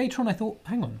then later on I thought,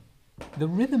 hang on, the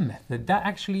rhythm method, that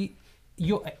actually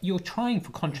you're trying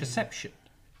for contraception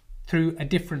through a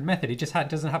different method. It just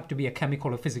doesn't have to be a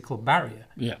chemical or physical barrier,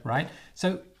 right?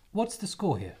 So what's the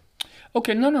score here?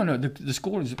 Okay, no. The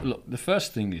score is, look, the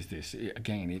first thing is this.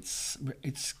 Again, it's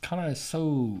kind of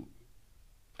so,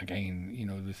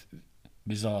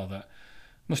 bizarre that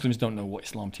Muslims don't know what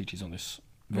Islam teaches on this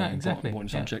very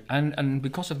important subject. And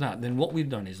because of that, then what we've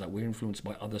done is that we're influenced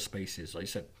by other spaces. Like I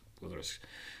said, whether it's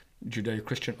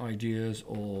Judeo-Christian ideas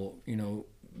or,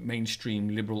 mainstream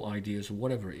liberal ideas or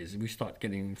whatever it is, we start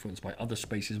getting influenced by other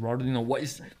spaces rather than what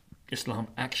is Islam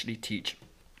actually teach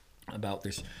about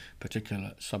this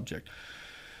particular subject.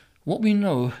 What we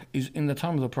know is in the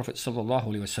time of the Prophet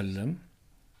ﷺ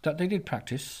that they did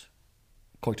practice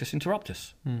coitus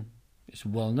interruptus. It's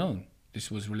well known.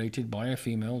 This was related by a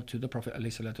female to the Prophet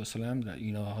ﷺ that,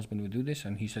 her husband would do this,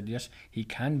 and he said, yes, he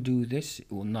can do this.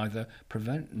 It will neither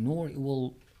prevent nor it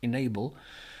will enable,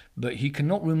 but he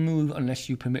cannot remove unless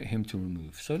you permit him to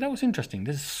remove. So that was interesting.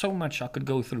 There's so much I could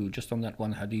go through just on that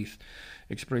one hadith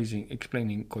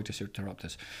explaining coitus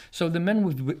interruptus. So the men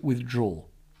would withdraw,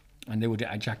 and they would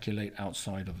ejaculate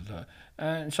outside of the...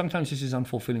 And sometimes this is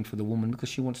unfulfilling for the woman because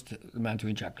she wants the man to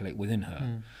ejaculate within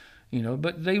her.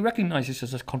 But they recognize this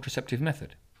as a contraceptive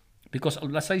method. Because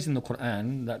Allah says in the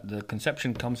Quran that the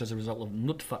conception comes as a result of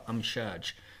nutfa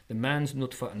amshaj, the man's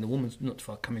nutfa and the woman's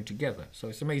nutfa coming together. So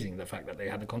it's amazing the fact that they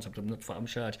had the concept of nutfa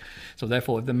amshaj. So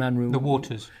therefore, if the man... The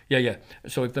waters. Yeah.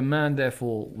 So if the man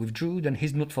therefore withdrew, then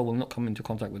his nutfa will not come into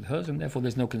contact with hers, and therefore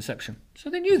there's no conception. So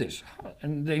they knew this.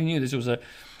 And they knew this was a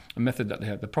method that they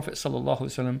had. The Prophet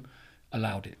ﷺ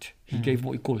allowed it. He gave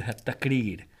what we call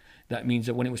taqreer. That means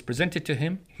that when it was presented to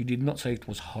him, he did not say it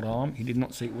was haram, he did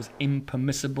not say it was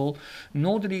impermissible,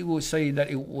 nor did he say that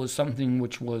it was something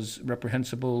which was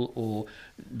reprehensible or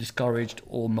discouraged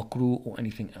or makruh or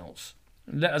anything else.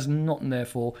 Let us not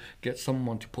therefore get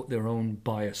someone to put their own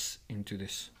bias into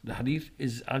this. The hadith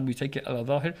is, as we take it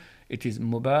al-zahir, it is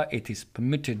mubah, it is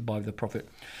permitted by the Prophet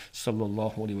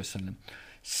sallallahu alaihi wasallam.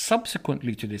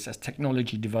 Subsequently to this, as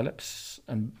technology develops,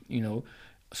 and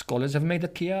scholars have made a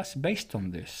qiyas based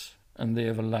on this, and they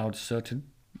have allowed certain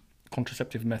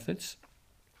contraceptive methods,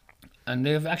 and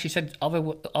they have actually said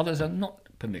others are not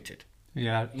permitted.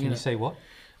 Yeah, can you say what?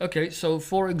 Okay, so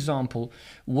for example,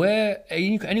 where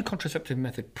any contraceptive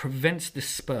method prevents the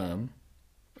sperm,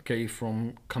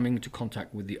 from coming into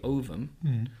contact with the ovum,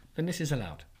 then this is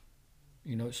allowed.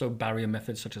 So barrier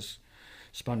methods such as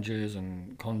sponges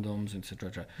and condoms,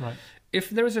 etc. Right.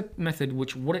 If there is a method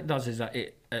which what it does is that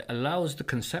it allows the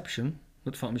conception,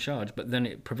 nutfa amshaj, but then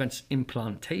it prevents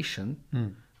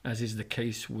implantation, as is the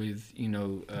case with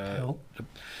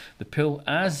the pill,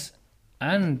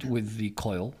 and with the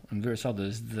coil and various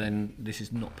others, then this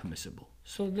is not permissible.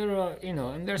 So there are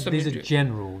and there's some... These are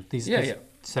general.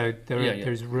 So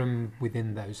there's room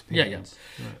within those opinions.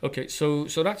 Yeah. Right. Okay, so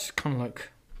that's kind of like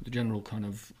the general kind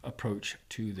of approach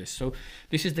to this. So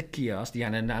this is the qiyas, the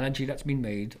analogy that's been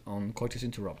made on coitus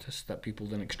interruptus that people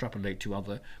then extrapolate to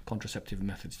other contraceptive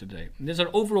methods today. And there's an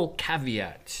overall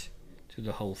caveat to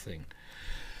the whole thing,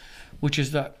 which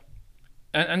is that,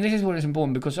 and this is what is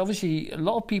important, because obviously a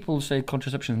lot of people say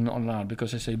contraception is not allowed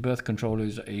because they say birth control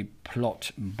is a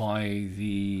plot by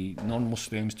the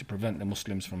non-Muslims to prevent the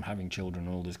Muslims from having children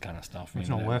and all this kind of stuff. It's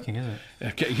not working, is it?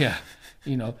 Okay, yeah,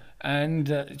 and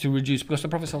to reduce, because the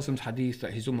Prophet ﷺ's hadith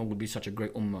that his ummah would be such a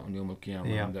great ummah on Yawm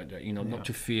al-Qiyamah, that not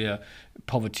to fear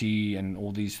poverty and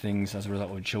all these things as a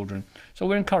result of children. So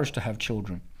we're encouraged to have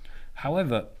children.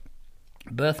 However,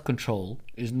 birth control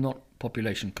is not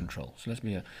population control. So let's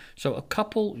be here. So a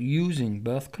couple using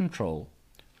birth control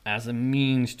as a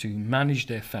means to manage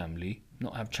their family,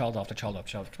 not have child after child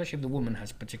after child, especially if the woman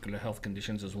has particular health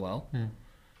conditions as well,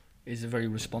 is a very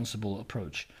responsible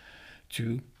approach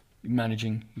to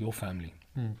managing your family.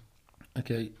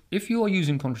 Okay, if you are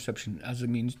using contraception as a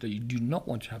means that you do not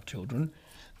want to have children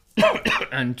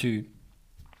and to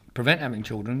prevent having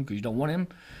children because you don't want them,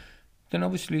 then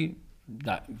obviously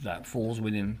that falls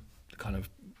within the kind of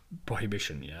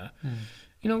prohibition, yeah.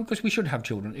 You know, because we should have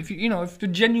children. If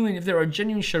if there are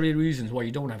genuine Sharia reasons why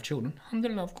you don't have children,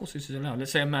 alhamdulillah, of course this is allowed.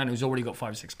 Let's say a man who's already got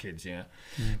 5 or 6 kids, yeah,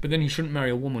 but then he shouldn't marry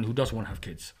a woman who does want to have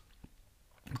kids,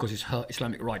 because it's her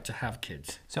Islamic right to have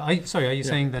kids. So, are you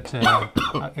saying that?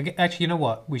 Actually, you know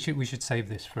what? We should save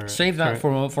this for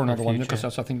another one, because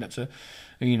I think that's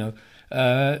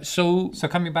So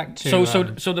coming back to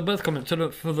so the birth comment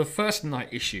for the first night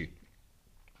issue.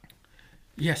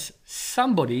 Yes,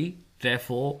 somebody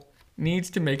therefore needs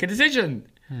to make a decision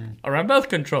around birth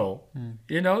control.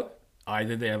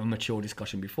 Either they have a mature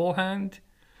discussion beforehand,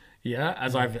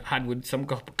 as I've had with some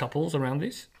couples around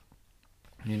this.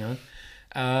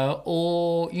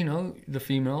 Or the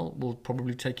female will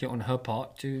probably take it on her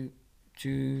part to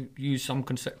use some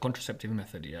contraceptive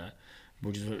method,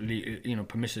 which is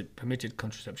permitted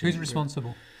contraception. Who's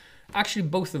responsible? Actually,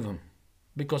 both of them,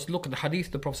 because look at the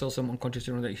hadith, the Prophet ﷺ on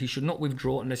contraception, that he should not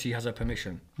withdraw unless he has a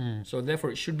permission. So therefore,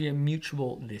 it should be a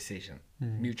mutual decision,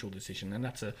 and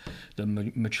that's the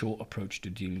mature approach to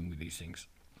dealing with these things.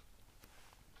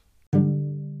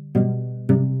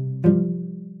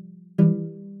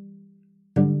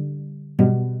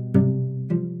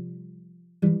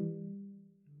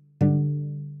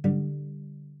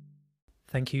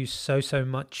 Thank you so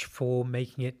much for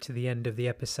making it to the end of the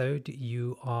episode.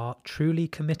 You are truly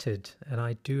committed, and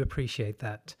I do appreciate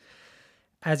that.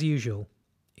 As usual,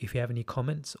 if you have any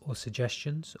comments or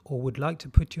suggestions, or would like to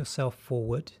put yourself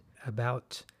forward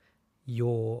about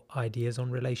your ideas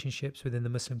on relationships within the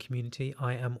Muslim community,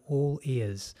 I am all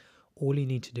ears. All you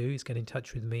need to do is get in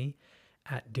touch with me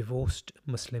at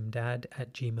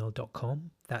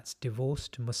divorcedmuslimdad@gmail.com. That's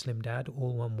divorcedmuslimdad,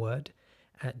 all one word,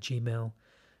 @gmail.com.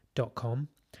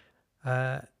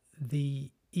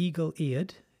 The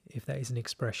eagle-eared, if that is an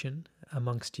expression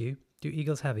amongst you, do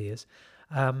eagles have ears?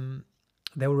 They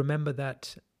will remember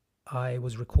that I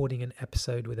was recording an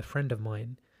episode with a friend of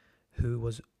mine who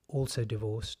was also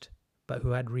divorced but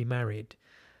who had remarried.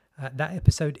 That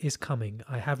episode is coming.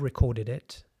 I have recorded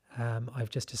it. I've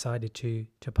just decided to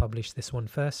publish this one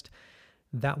first.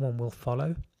 That one will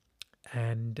follow,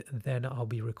 and then I'll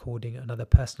be recording another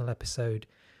personal episode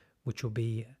which will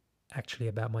be actually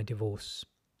about my divorce.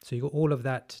 So you got all of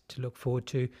that to look forward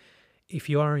to. If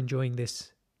you are enjoying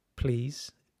this,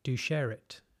 please do share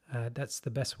it. That's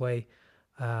the best way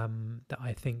that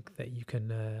I think that you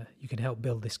can help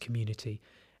build this community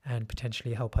and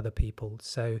potentially help other people.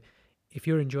 So if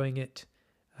you're enjoying it,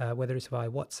 whether it's via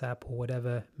WhatsApp or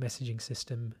whatever messaging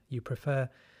system you prefer,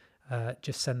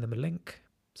 just send them a link.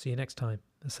 See you next time.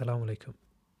 Assalamu alaikum.